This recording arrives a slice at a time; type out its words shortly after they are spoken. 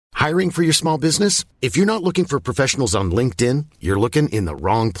Hiring for your small business? If you're not looking for professionals on LinkedIn, you're looking in the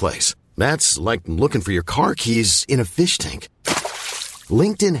wrong place. That's like looking for your car keys in a fish tank.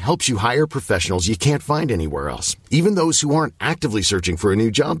 LinkedIn helps you hire professionals you can't find anywhere else, even those who aren't actively searching for a new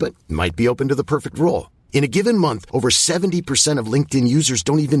job but might be open to the perfect role. In a given month, over 70% of LinkedIn users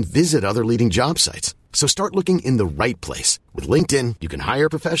don't even visit other leading job sites. So start looking in the right place. With LinkedIn, you can hire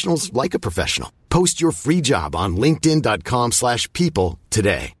professionals like a professional. Post your free job on linkedin.com/people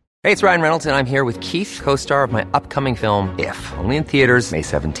today. Hey, it's Ryan Reynolds, and I'm here with Keith, co-star of my upcoming film, If, only in theaters May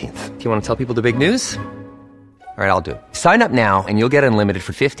 17th. Do you want to tell people the big news? All right, I'll do it. Sign up now and you'll get unlimited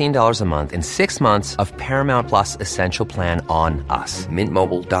for $15 a month and 6 months of Paramount Plus Essential Plan on us.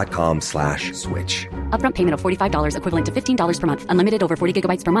 MintMobile.com/switch. Upfront payment of $45 equivalent to $15 per month. Unlimited over 40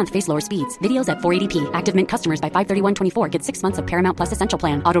 gigabytes per month. Face lower speeds. Videos at 480p. Active Mint customers by 531.24 get 6 months of Paramount Plus Essential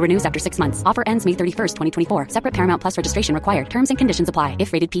Plan. Auto renews after 6 months. Offer ends May 31st, 2024. Separate Paramount Plus registration required. Terms and conditions apply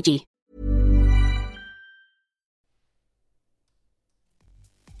if rated PG.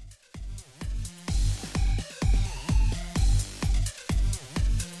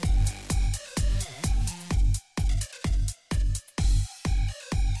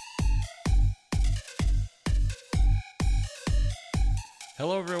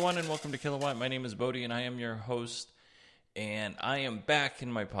 Hello everyone and welcome to Kilowatt. My name is Bodhi and I am your host, and I am back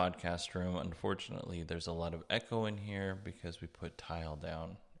in my podcast room. Unfortunately, there's a lot of echo in here because we put tile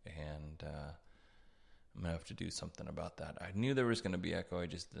down, and I'm going to have to do something about that. I knew there was going to be echo, I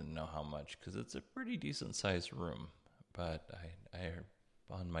just didn't know how much because it's a pretty decent sized room, but I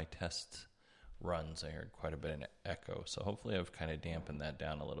on my test runs I heard quite a bit of echo, so hopefully I've kind of dampened that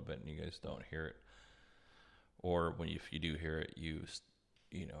down a little bit and you guys don't hear it, or if you do hear it, you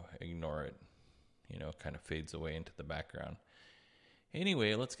ignore it, kind of fades away into the background.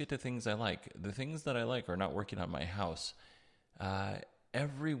 Anyway, let's get to things I like. The things that I like are not working on my house.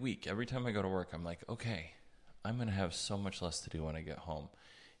 Every week, every time I go to work, I'm like, okay, I'm going to have so much less to do when I get home.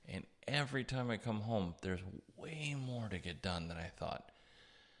 And every time I come home, there's way more to get done than I thought.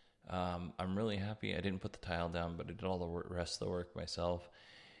 I'm really happy I didn't put the tile down, but I did all the rest of the work myself.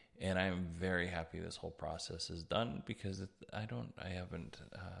 And I'm very happy this whole process is done because I haven't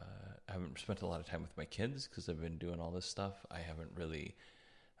spent a lot of time with my kids because I've been doing all this stuff. I haven't really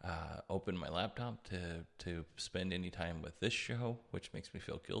opened my laptop to spend any time with this show, which makes me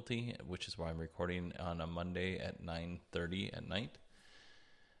feel guilty, which is why I'm recording on a Monday at 9:30 at night.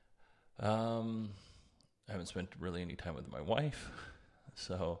 I haven't spent really any time with my wife.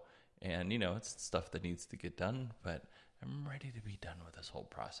 And it's stuff that needs to get done, but I'm ready to be done with this whole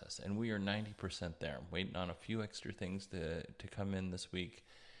process, and we are 90% there. I'm waiting on a few extra things to come in this week,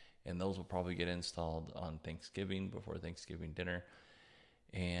 and those will probably get installed on Thanksgiving, before Thanksgiving dinner,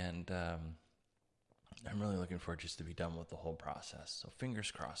 and I'm really looking forward just to be done with the whole process. So fingers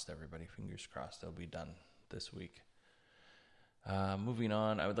crossed, everybody, fingers crossed they'll be done this week. Moving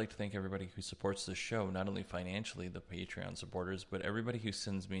on, I would like to thank everybody who supports the show, not only financially, the Patreon supporters, but everybody who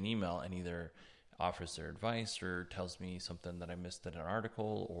sends me an email and either offers their advice or tells me something that I missed in an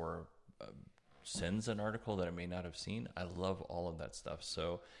article, or sends an article that I may not have seen. I love all of that stuff.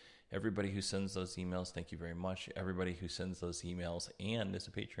 So everybody who sends those emails, thank you very much. Everybody who sends those emails and is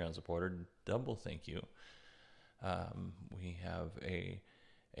a Patreon supporter, double thank you. We have a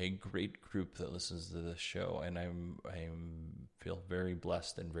great group that listens to this show, and I feel very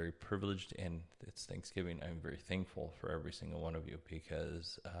blessed and very privileged, and it's Thanksgiving. I'm very thankful for every single one of you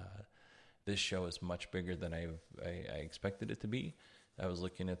because this show is much bigger than I expected it to be. I was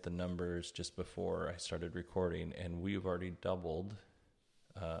looking at the numbers just before I started recording, and we've already doubled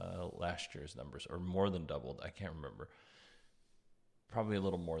last year's numbers, or more than doubled. I can't remember. Probably a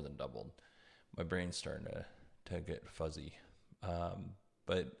little more than doubled. My brain's starting to get fuzzy.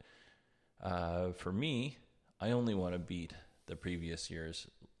 But for me, I only want to beat the previous year's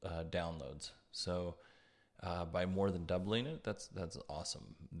downloads. So by more than doubling it, that's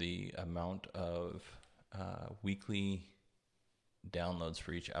awesome. The amount of weekly downloads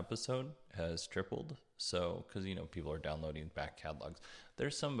for each episode has tripled. So, because people are downloading back catalogs.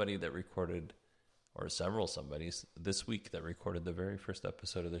 There's somebody that recorded, or several somebodies this week that recorded the very first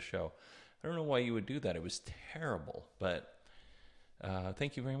episode of the show. I don't know why you would do that. It was terrible, but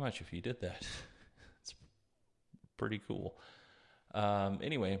thank you very much if you did that. It's pretty cool.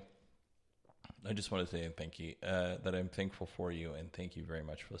 Anyway, I just want to say thank you, that I'm thankful for you, and thank you very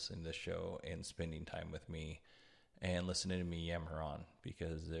much for listening to this show and spending time with me and listening to me yammer on,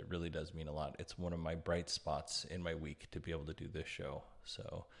 because it really does mean a lot. It's one of my bright spots in my week to be able to do this show.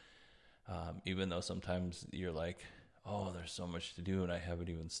 So even though sometimes you're like, oh, there's so much to do and I haven't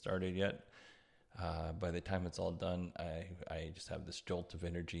even started yet, By the time it's all done, I just have this jolt of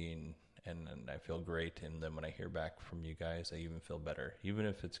energy and I feel great. And then when I hear back from you guys, I even feel better. Even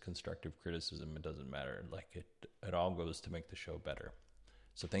if it's constructive criticism, it doesn't matter. Like it all goes to make the show better.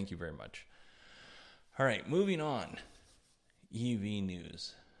 So thank you very much. All right, moving on. EV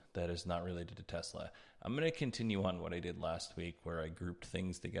news that is not related to Tesla. I'm going to continue on what I did last week where I grouped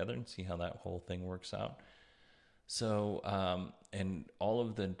things together and see how that whole thing works out. So, and all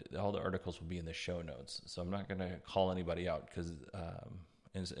the articles will be in the show notes. So I'm not going to call anybody out because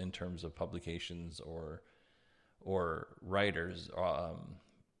in terms of publications or writers,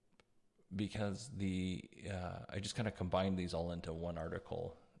 because I just kind of combined these all into one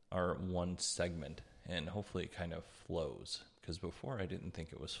article or one segment, and hopefully it kind of flows. Because before I didn't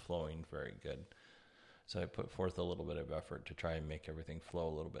think it was flowing very good. So I put forth a little bit of effort to try and make everything flow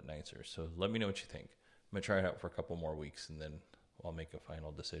a little bit nicer. So let me know what you think. I'm going to try it out for a couple more weeks, and then I'll make a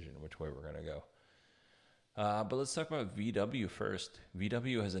final decision which way we're going to go. But let's talk about VW first.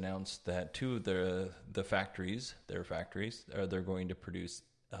 VW has announced that two of their factories, they're going to produce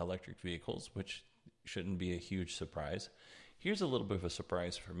electric vehicles, which shouldn't be a huge surprise. Here's a little bit of a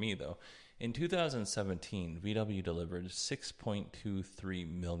surprise for me, though. In 2017, VW delivered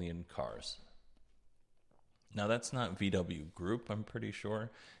 6.23 million cars. Now, that's not VW Group, I'm pretty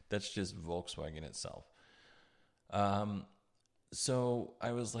sure. That's just Volkswagen itself. So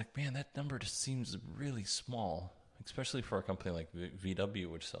I was like, man, that number just seems really small, especially for a company like VW,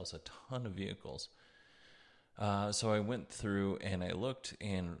 which sells a ton of vehicles. So I went through and I looked,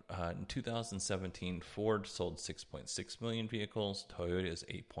 and in 2017, Ford sold 6.6 million vehicles, Toyota is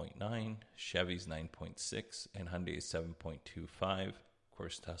 8.9, Chevy's 9.6, and Hyundai is 7.25. Of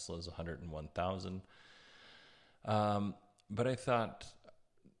course, Tesla is 101,000. But I thought,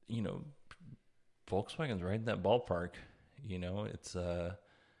 Volkswagen's right in that ballpark. It's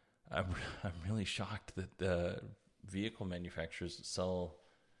I'm really shocked that the vehicle manufacturers sell.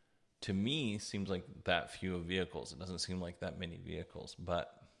 To me, seems like that few of vehicles. It doesn't seem like that many vehicles,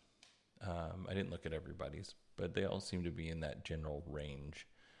 but I didn't look at everybody's, but they all seem to be in that general range.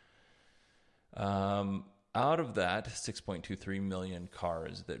 Out of that 6.23 million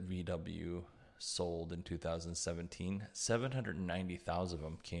cars that VW sold in 2017, 790,000 of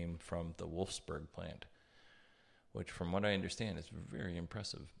them came from the Wolfsburg plant, which from what I understand is very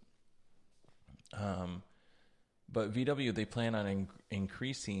impressive. But VW, they plan on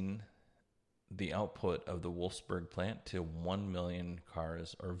increasing the output of the Wolfsburg plant to 1 million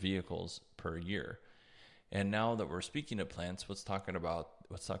cars or vehicles per year. And now that we're speaking of plants, let's talk about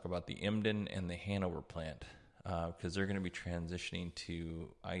the Emden and the Hanover plant, because they're going to be transitioning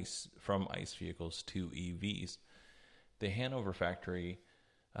from ICE vehicles to EVs. The Hanover factory,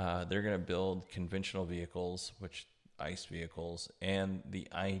 they're going to build conventional vehicles, which ICE vehicles, and the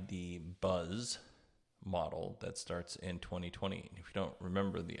ID Buzz model that starts in 2020. If you don't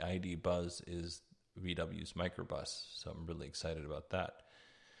remember, the ID Buzz is VW's microbus, so I'm really excited about that.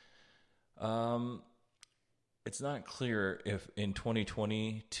 It's not clear if in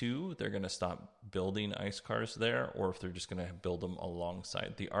 2022 they're going to stop building ICE cars there, or if they're just going to build them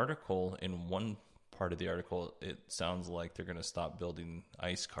alongside. The article, in one part of the article, it sounds like they're going to stop building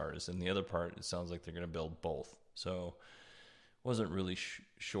ICE cars, and the other part, it sounds like they're going to build both. So wasn't really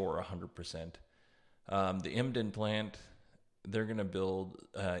sure 100%. The Emden plant, they're going to build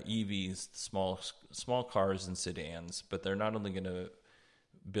EVs, small cars and sedans, but they're not only going to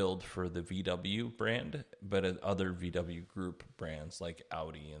build for the VW brand, but other VW group brands like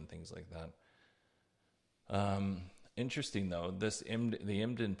Audi and things like that. Interesting though, the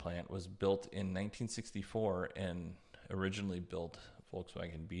Emden plant was built in 1964 and originally built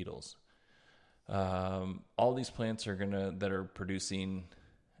Volkswagen Beetles. All these plants that are producing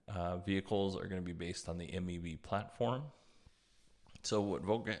vehicles are going to be based on the MEB platform. So what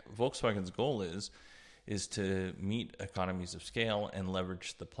Volkswagen's goal is to meet economies of scale and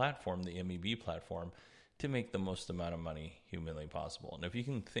leverage the platform, the MEB platform, to make the most amount of money humanly possible. And if you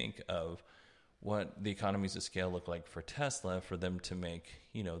can think of what the economies of scale look like for Tesla, for them to make,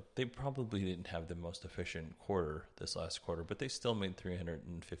 they probably didn't have the most efficient quarter this last quarter, but they still made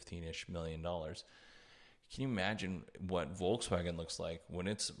 $315-ish million. Can you imagine what Volkswagen looks like when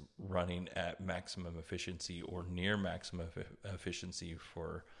it's running at maximum efficiency or near maximum efficiency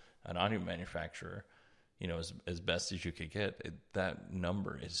for an auto manufacturer, as best as you could get? That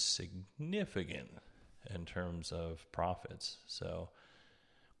number is significant in terms of profits. So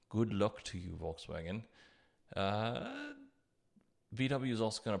good luck to you, Volkswagen. VW is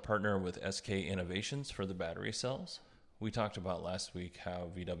also going to partner with SK Innovations for the battery cells. We talked about last week how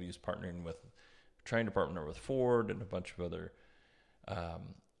VW is trying to partner with Ford and a bunch of other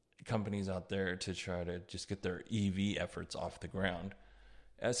companies out there to try to just get their EV efforts off the ground.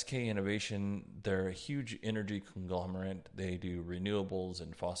 SK Innovation, they're a huge energy conglomerate. They do renewables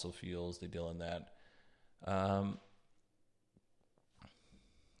and fossil fuels. They deal in that.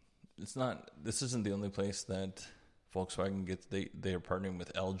 This isn't the only place that Volkswagen gets. They are partnering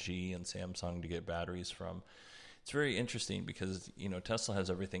with LG and Samsung to get batteries from. It's very interesting because, Tesla has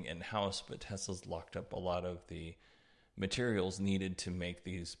everything in-house, but Tesla's locked up a lot of the materials needed to make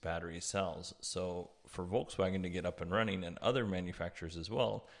these battery cells. So for Volkswagen to get up and running, and other manufacturers as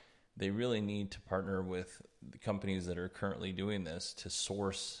well, they really need to partner with the companies that are currently doing this to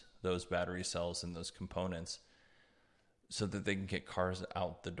source those battery cells and those components so that they can get cars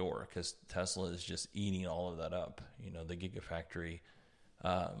out the door, because Tesla is just eating all of that up. The Gigafactory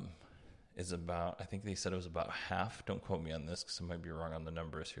is about, I think they said it was about half. Don't quote me on this because I might be wrong on the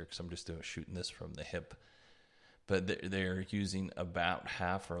numbers here, because I'm just shooting this from the hip. But they're using about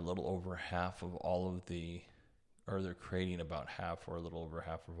half or a little over half of all of they're creating about half or a little over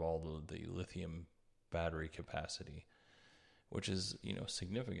half of all of the lithium battery capacity, which is,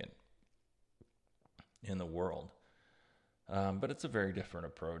 significant in the world. But it's a very different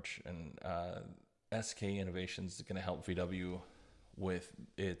approach. And SK Innovations is going to help VW with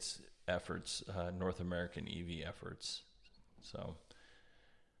its efforts, North American EV efforts. So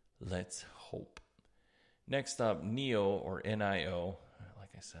let's hope. Next up, NIO or NIO.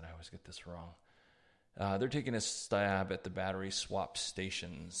 Like I said, I always get this wrong. They're taking a stab at the battery swap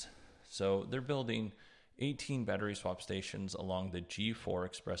stations. So they're building 18 battery swap stations along the G4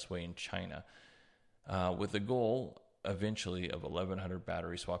 expressway in China, with the goal eventually of 1,100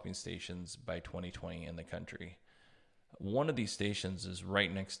 battery swapping stations by 2020 in the country. One of these stations is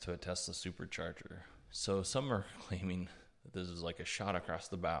right next to a Tesla supercharger. So some are claiming that this is like a shot across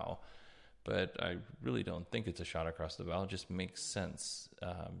the bow, but I really don't think it's a shot across the bow. It just makes sense.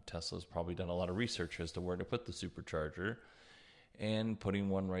 Tesla's probably done a lot of research as to where to put the supercharger, and putting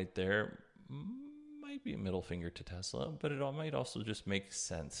one right there might be a middle finger to Tesla, but it might also just make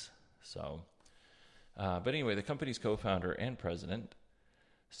sense. So, but anyway, the company's co-founder and president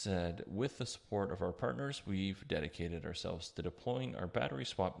said, with the support of our partners, we've dedicated ourselves to deploying our battery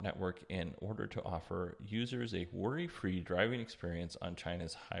swap network in order to offer users a worry-free driving experience on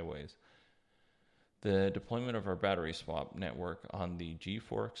China's highways. The deployment of our battery swap network on the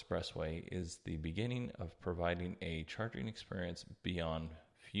G4 expressway is the beginning of providing a charging experience beyond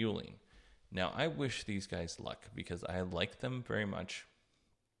fueling. Now, I wish these guys luck because I like them very much.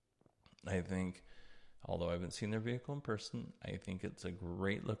 I think, although I haven't seen their vehicle in person, I think it's a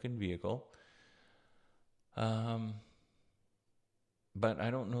great looking vehicle. But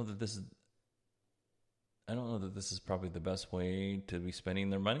I don't know that this is probably the best way to be spending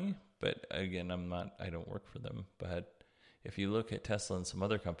their money. But again, I don't work for them. But if you look at Tesla and some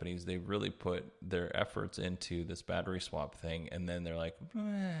other companies, they really put their efforts into this battery swap thing, and then they're like,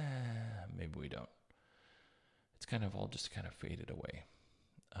 maybe we don't. It's kind of all just kind of faded away.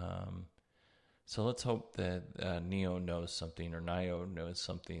 So let's hope that NIO knows something, or NIO knows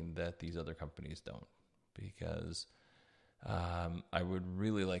something that these other companies don't, because I would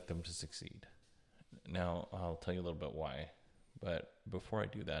really like them to succeed. Now, I'll tell you a little bit why, but before I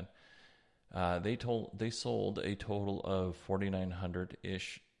do that, they sold a total of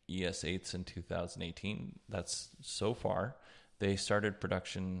 4,900-ish ES8s in 2018. That's so far. They started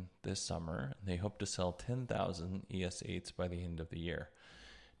production this summer. They hope to sell 10,000 ES8s by the end of the year.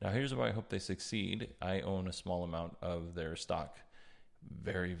 Now, here's why I hope they succeed. I own a small amount of their stock.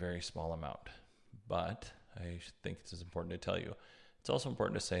 Very, very small amount. But I think it's important to tell you. It's also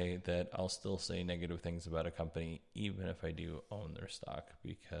important to say that I'll still say negative things about a company, even if I do own their stock,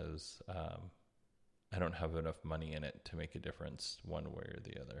 because I don't have enough money in it to make a difference one way or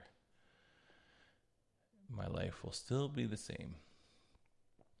the other. My life will still be the same.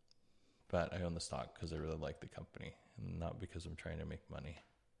 But I own the stock because I really like the company, and not because I'm trying to make money.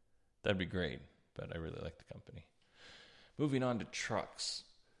 That'd be great, but I really like the company. Moving on to trucks.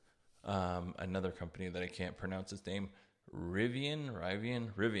 Another company that I can't pronounce its name, Rivian.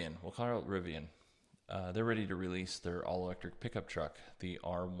 We'll call it Rivian. They're ready to release their all-electric pickup truck, the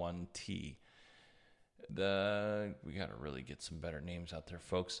R1T. We got to really get some better names out there,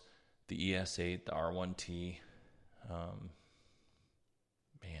 folks. The ES8, the R1T.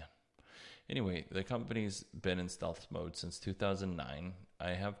 Man. Anyway, the company's been in stealth mode since 2009.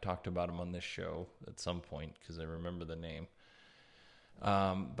 I have talked about them on this show at some point because I remember the name.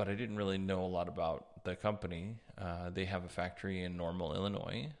 But I didn't really know a lot about the company. They have a factory in Normal,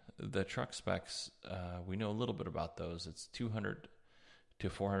 Illinois. The truck specs, we know a little bit about those. It's 200 to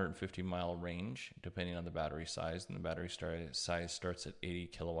 450 mile range, depending on the battery size, and the battery size starts at 80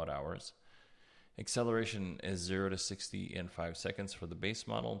 kilowatt hours. Acceleration is 0 to 60 in 5 seconds for the base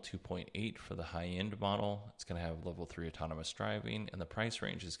model, 2.8 for the high-end model. It's going to have level 3 autonomous driving, and the price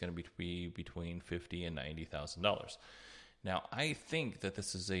range is going to be between $50,000 and $90,000. Now, I think that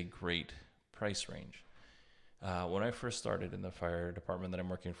this is a great price range. When I first started in the fire department that I'm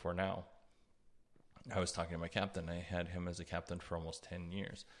working for now, I was talking to my captain. I had him as a captain for almost 10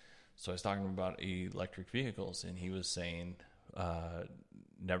 years. So I was talking about electric vehicles, and he was saying,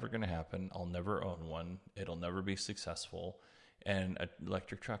 never going to happen. I'll never own one. It'll never be successful. And an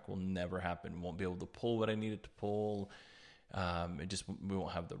electric truck will never happen. Won't be able to pull what I need it to pull. We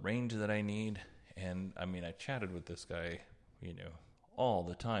won't have the range that I need. And I mean, I chatted with this guy, all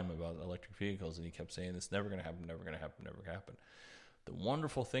the time about electric vehicles, and he kept saying, "It's never going to happen, never going to happen, never going to happen." The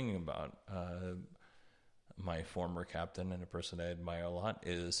wonderful thing about my former captain, and a person I admire a lot,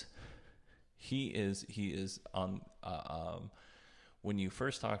 is he is on. When you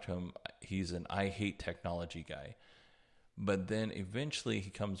first talk to him, he's an I hate technology guy. But then eventually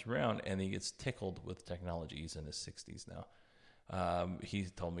he comes around and he gets tickled with technology. He's in his 60s now. He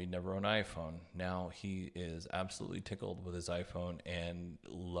told me never own an iPhone. Now he is absolutely tickled with his iPhone and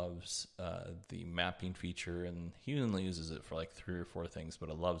loves the mapping feature. And he only uses it for like 3 or 4 things, but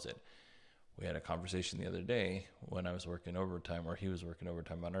he loves it. We had a conversation the other day when I was working overtime, or he was working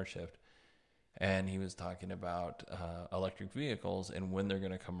overtime on our shift. And he was talking about electric vehicles and when they're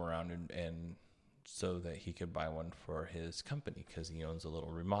going to come around and so that he could buy one for his company, because he owns a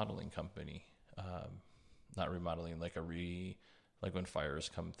little remodeling company. Not remodeling, like when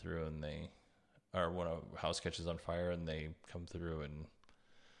fires come through and or when a house catches on fire and they come through and,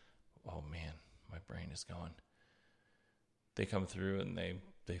 oh man, my brain is going. They come through and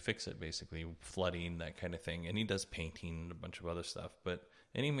they fix it, basically, flooding, that kind of thing. And he does painting and a bunch of other stuff,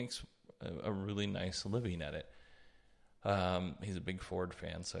 and he makes a really nice living at it. He's a big Ford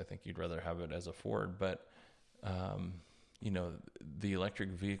fan, so I think you'd rather have it as a Ford. But, the electric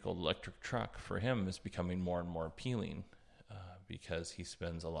vehicle, electric truck for him is becoming more and more appealing because he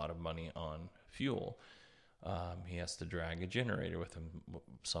spends a lot of money on fuel. He has to drag a generator with him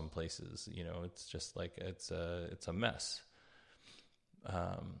some places. It's just like it's a mess.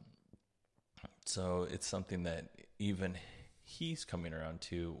 So it's something that even he's coming around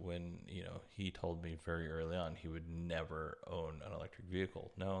to when, he told me very early on he would never own an electric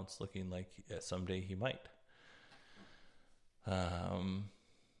vehicle. Now it's looking like someday he might.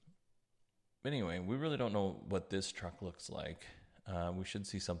 Anyway, we really don't know what this truck looks like. We should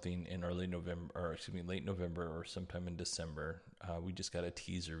see something in late November or sometime in December. We just got a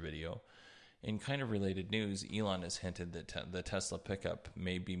teaser video. In kind of related news, Elon has hinted that the Tesla pickup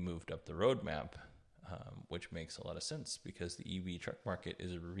may be moved up the roadmap, which makes a lot of sense because the EV truck market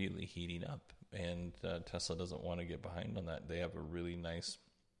is really heating up, and Tesla doesn't want to get behind on that. They have a really nice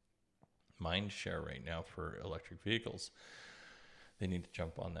mind share right now for electric vehicles. They need to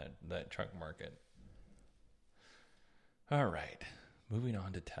jump on that truck market. All right, moving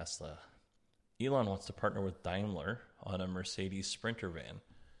on to Tesla. Elon wants to partner with Daimler on a Mercedes Sprinter van.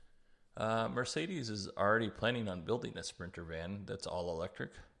 Mercedes is already planning on building a Sprinter van that's all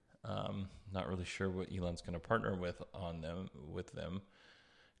electric. Not really sure what Elon's going to partner with them,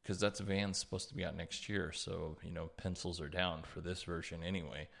 because that's a van supposed to be out next year. So, pencils are down for this version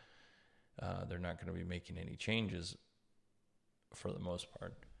anyway. They're not going to be making any changes for the most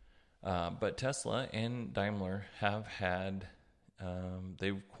part. But Tesla and Daimler have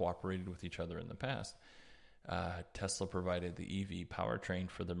they've cooperated with each other in the past. Tesla provided the EV powertrain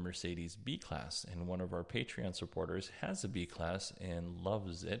for the Mercedes B-Class, and one of our Patreon supporters has a B-Class and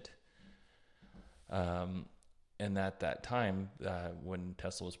loves it. And at that time, when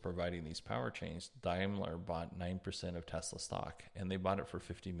Tesla was providing these powertrains, Daimler bought 9% of Tesla stock, and they bought it for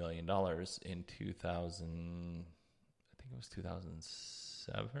 $50 million in 2000. I think it was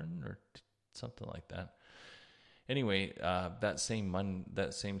 2007 or something like that. Anyway, that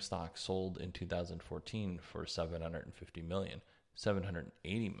same stock sold in 2014 for $780 million.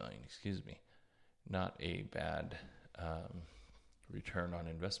 Not a bad return on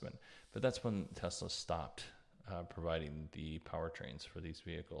investment. But that's when Tesla stopped providing the powertrains for these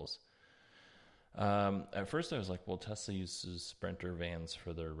vehicles. At first I was like, well, Tesla uses Sprinter vans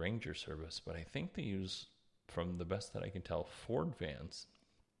for their Ranger service, but I think they use, from the best that I can tell, Ford vans.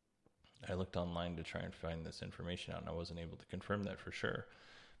 I looked online to try and find this information out, and I wasn't able to confirm that for sure.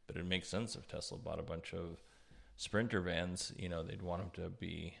 But it makes sense if Tesla bought a bunch of Sprinter vans, they'd want them to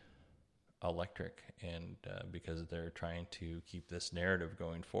be electric, and because they're trying to keep this narrative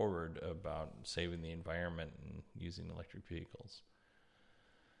going forward about saving the environment and using electric vehicles.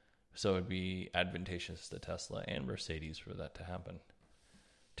 So it'd be advantageous to Tesla and Mercedes for that to happen.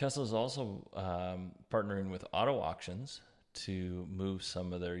 Tesla is also partnering with auto auctions to move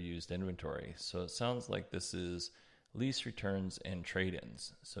some of their used inventory. So it sounds like this is lease returns and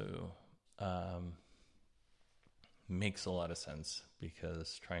trade-ins. So makes a lot of sense,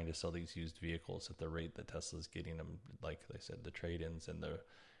 because trying to sell these used vehicles at the rate that Tesla's getting them, like they said, the trade-ins and the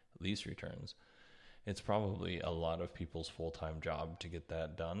lease returns, it's probably a lot of people's full-time job to get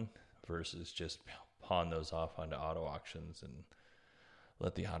that done versus just pawn those off onto auto auctions and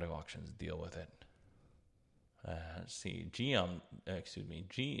let the auto auctions deal with it. Let's see, GM,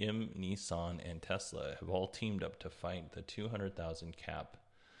 Nissan, and Tesla have all teamed up to fight the 200,000 cap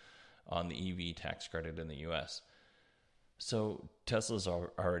on the EV tax credit in the U.S. So Tesla's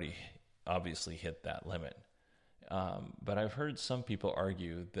already obviously hit that limit. But I've heard some people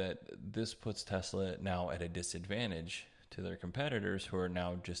argue that this puts Tesla now at a disadvantage to their competitors who are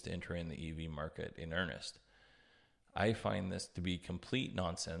now just entering the EV market in earnest. I find this to be complete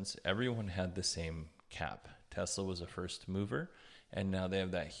nonsense. Everyone had the same cap. Tesla was a first mover, and now they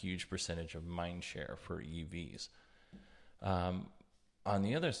have that huge percentage of mind share for EVs. On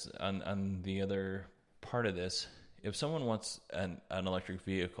the other part of this, if someone wants an electric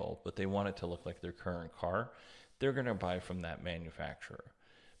vehicle, but they want it to look like their current car, they're going to buy from that manufacturer.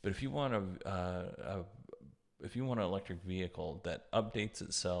 But if you want an electric vehicle that updates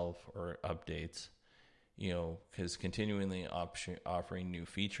itself or updates, because continually offering new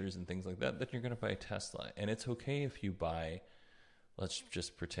features and things like that, then you're going to buy a Tesla. And it's okay if you buy, let's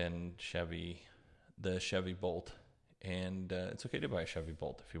just pretend the Chevy Bolt. And it's okay to buy a Chevy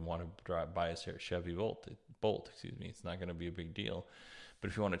Bolt. If you want to buy a Chevy Bolt, it's not going to be a big deal. But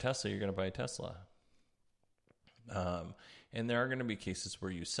if you want a Tesla, you're going to buy a Tesla. And there are going to be cases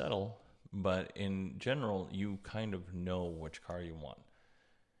where you settle, but in general, you kind of know which car you want.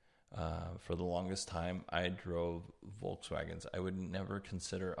 For the longest time, I drove Volkswagens. I would never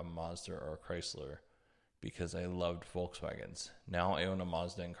consider a Mazda or a Chrysler because I loved Volkswagens. Now I own a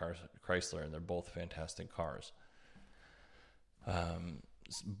Mazda and Chrysler, and they're both fantastic cars.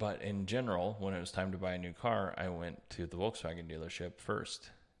 But in general, when it was time to buy a new car, I went to the Volkswagen dealership first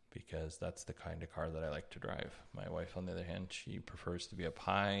because that's the kind of car that I like to drive. My wife, on the other hand, she prefers to be up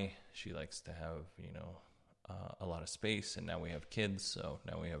high. She likes to have, a lot of space, and now we have kids, so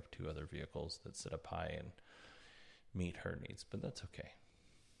now we have two other vehicles that sit up high and meet her needs, but that's okay.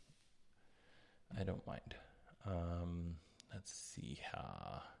 I don't mind. Let's see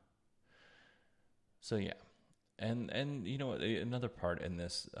how. So yeah. And another part in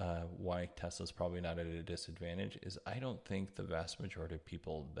this, why Tesla's probably not at a disadvantage is I don't think the vast majority of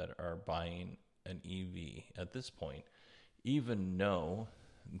people that are buying an EV at this point even know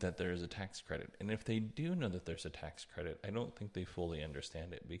that there is a tax credit. And if they do know that there's a tax credit, I don't think they fully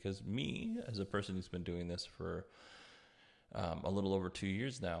understand it, because me, as a person who's been doing this for a little over 2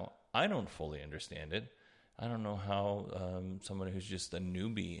 years now, I don't fully understand it. I don't know how someone who's just a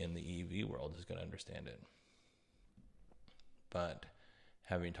newbie in the EV world is going to understand it. But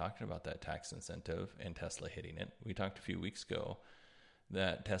having talked about that tax incentive and Tesla hitting it, we talked a few weeks ago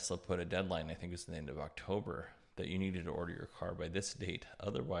that Tesla put a deadline, I think it was the end of October, that you needed to order your car by this date.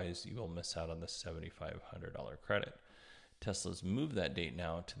 Otherwise, you will miss out on the $7,500 credit. Tesla's moved that date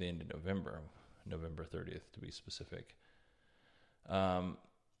now to the end of November 30th to be specific. And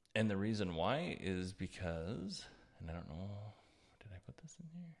the reason why is because, and I don't know, did I put this in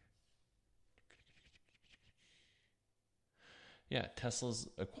here? Yeah, Tesla's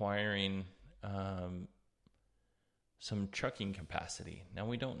acquiring some trucking capacity. Now,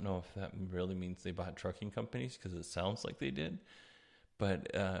 we don't know if that really means they bought trucking companies, because it sounds like they did.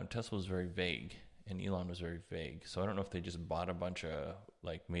 But Tesla was very vague, and Elon was very vague. So I don't know if they just bought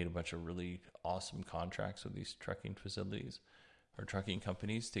made a bunch of really awesome contracts with these trucking facilities or trucking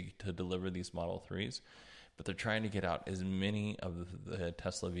companies to deliver these Model 3s. But they're trying to get out as many of the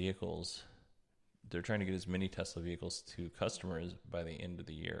Tesla vehicles. They're trying to get as many Tesla vehicles to customers by the end of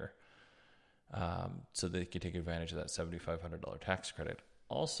the year, so they can take advantage of that $7,500 tax credit.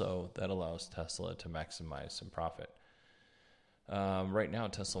 Also, that allows Tesla to maximize some profit. Right now,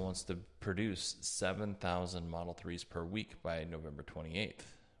 Tesla wants to produce 7,000 Model 3s per week by November 28th,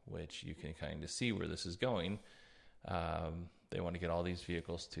 which you can kind of see where this is going. They want to get all these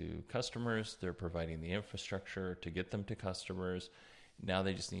vehicles to customers. They're providing the infrastructure to get them to customers. Now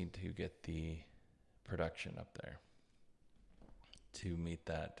they just need to get the production up there to meet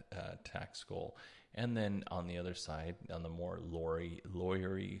that tax goal. And then on the other side, on the more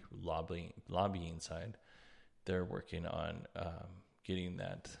lawyery lobbying side, they're working on getting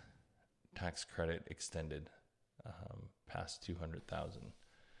that tax credit extended past $200,000.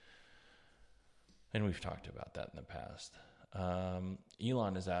 And we've talked about that in the past.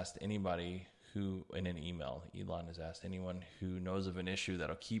 Elon has asked anybody who, in an email, Elon has asked anyone who knows of an issue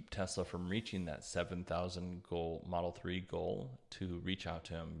that'll keep Tesla from reaching that 7,000 goal, Model 3 goal, to reach out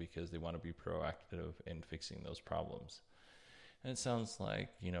to him because they want to be proactive in fixing those problems. And it sounds like,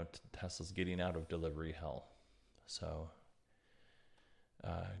 Tesla's getting out of delivery hell. So,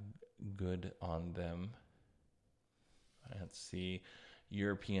 good on them. Let's see.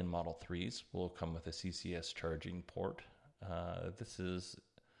 European Model 3s will come with a CCS charging port. This is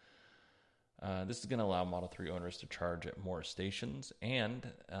going to allow Model 3 owners to charge at more stations, and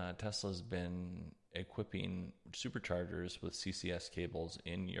Tesla's been equipping superchargers with CCS cables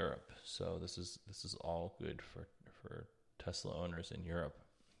in Europe. So this is all good for Tesla owners in Europe,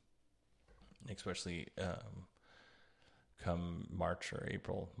 especially come March or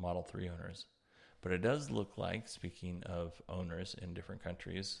April, Model 3 owners. But it does look like, speaking of owners in different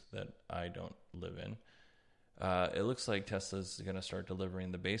countries that I don't live in, it looks like Tesla's going to start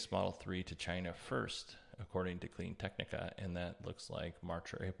delivering the base Model 3 to China first, according to Clean Technica, and that looks like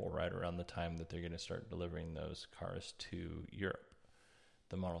March or April, right around the time that they're going to start delivering those cars to Europe,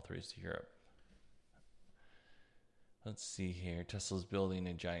 the Model 3s to Europe. Let's see here. Tesla's building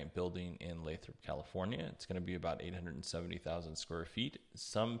a giant building in Lathrop, California. It's going to be about 870,000 square feet.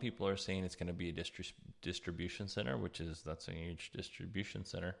 Some people are saying it's going to be a distribution center, that's a huge distribution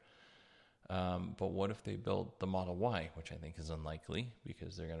center. But what if they build the Model Y, which I think is unlikely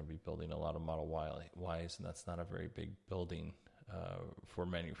because they're going to be building a lot of Model Ys, and that's not a very big building for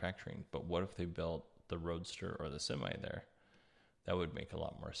manufacturing. But what if they built the Roadster or the Semi there? That would make a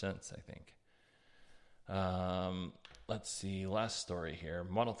lot more sense, I think. Let's see, last story here.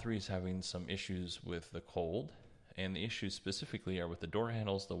 Model 3 is having some issues with the cold, and the issues specifically are with the door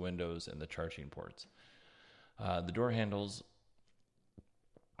handles, the windows, and the charging ports. The door handles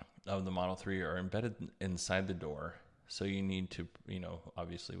of the Model 3 are embedded inside the door, so you need to,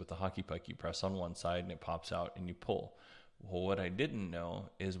 obviously with the hockey puck, you press on one side and it pops out and you pull. Well, what I didn't know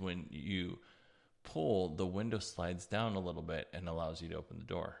is when you pull, the window slides down a little bit and allows you to open the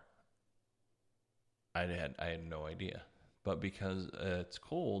door. I had no idea, but because it's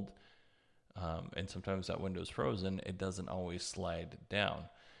cold, and sometimes that window's frozen, it doesn't always slide down.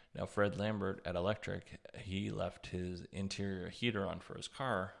 Now, Fred Lambert at Electric, he left his interior heater on for his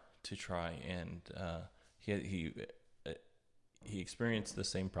car to try, and he experienced the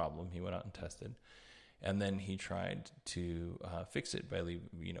same problem. He went out and tested, and then he tried to fix it by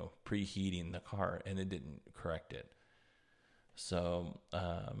preheating the car, and it didn't correct it. So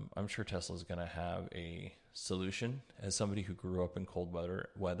I'm sure Tesla's going to have a solution. As somebody who grew up in cold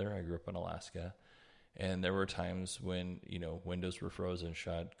weather, I grew up in Alaska, and there were times when, windows were frozen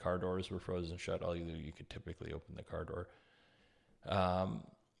shut, car doors were frozen shut, although you could typically open the car door.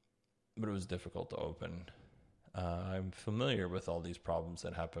 But it was difficult to open. I'm familiar with all these problems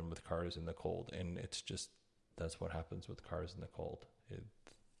that happen with cars in the cold, and that's what happens with cars in the cold.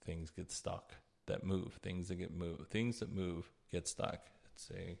 Things get stuck. That move, things that move get stuck.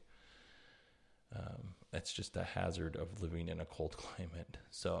 It's just a hazard of living in a cold climate.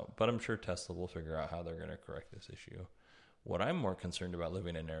 So, but I'm sure Tesla will figure out how they're going to correct this issue. What I'm more concerned about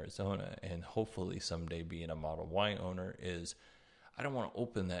living in Arizona and hopefully someday being a Model Y owner is I don't want to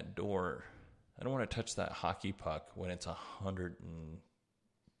open that door. I don't want to touch that hockey puck when it's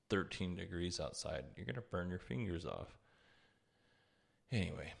 113 degrees outside. You're going to burn your fingers off.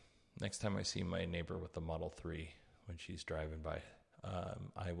 Anyway. Next time I see my neighbor with the Model 3 when she's driving by,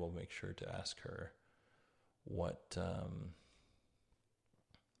 I will make sure to ask her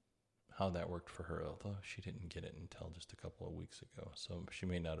how that worked for her, although she didn't get it until just a couple of weeks ago, so she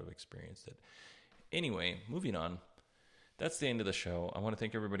may not have experienced it. Anyway, moving on. That's the end of the show. I want to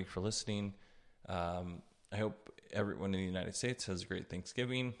thank everybody for listening. I hope everyone in the United States has a great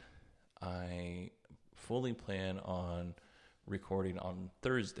Thanksgiving. I fully plan on recording on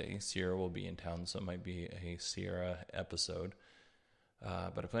Thursday. Sierra will be in town, so it might be a Sierra episode.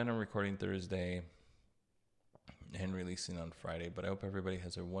 But I plan on recording Thursday and releasing on Friday. But I hope everybody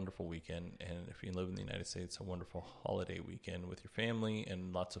has a wonderful weekend. And if you live in the United States, a wonderful holiday weekend with your family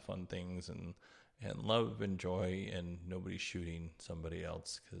and lots of fun things and love and joy and nobody shooting somebody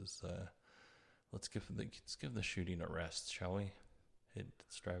else. Because let's give the shooting a rest, shall we?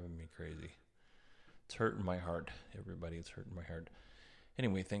 It's driving me crazy. It's hurting my heart, everybody. It's hurting my heart.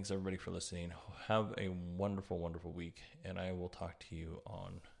 Anyway, thanks everybody for listening. Have a wonderful, wonderful week, and I will talk to you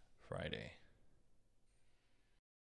on Friday.